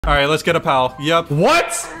All right, let's get a pal. Yep.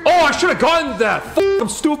 What? Oh, I should have gotten that. I'm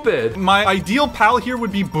stupid. My ideal pal here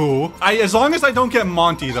would be Boo. As long as I don't get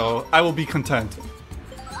Monty, though, I will be content.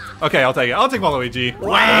 Okay, I'll take it. I'll take Waluigi.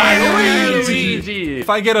 Waluigi. If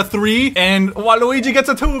I get a 3 and Waluigi gets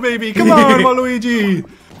a 2, baby. Come on, Waluigi.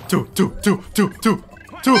 2.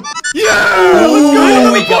 Yeah! Let's go!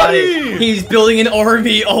 Oh, we got it. He's building an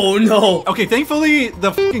army. Oh, no. Okay, thankfully,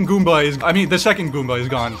 the fucking Goomba is... I mean, the second Goomba is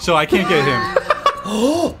gone, so I can't get him.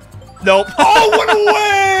 Nope. Oh, what a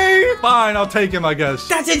way! Fine, I'll take him, I guess.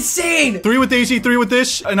 That's insane. 3 with Daisy, 3 with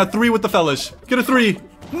this, and a 3 with the fellas. Get a 3.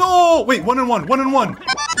 No! Wait, 1 and 1. 1 and 1.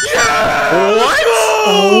 Yeah! What?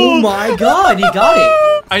 Oh, my God. He got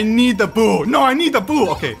it. I need the Boo. No, I need the Boo.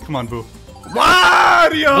 Okay, come on, Boo.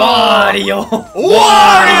 Wario!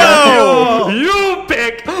 Wario. You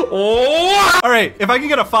pick. What? All right, if I can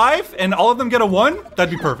get a 5 and all of them get a 1, that'd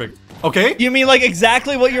be perfect. Okay? You mean like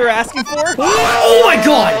exactly what you were asking for? Oh, my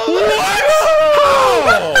God.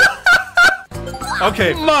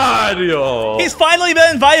 Okay. Mario. He's finally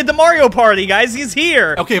been invited to Mario Party, guys. He's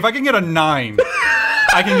here. Okay, if I can get a 9,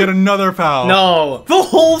 I can get another pal. No. The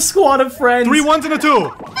whole squad of friends. 3 1s and a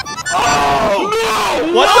 2. Oh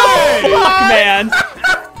no! What the fuck, man?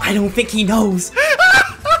 I don't think he knows.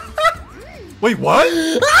 Wait, what?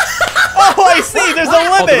 Oh, I see. There's a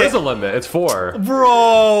limit. Oh, there is a limit. It's 4.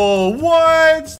 Bro, what?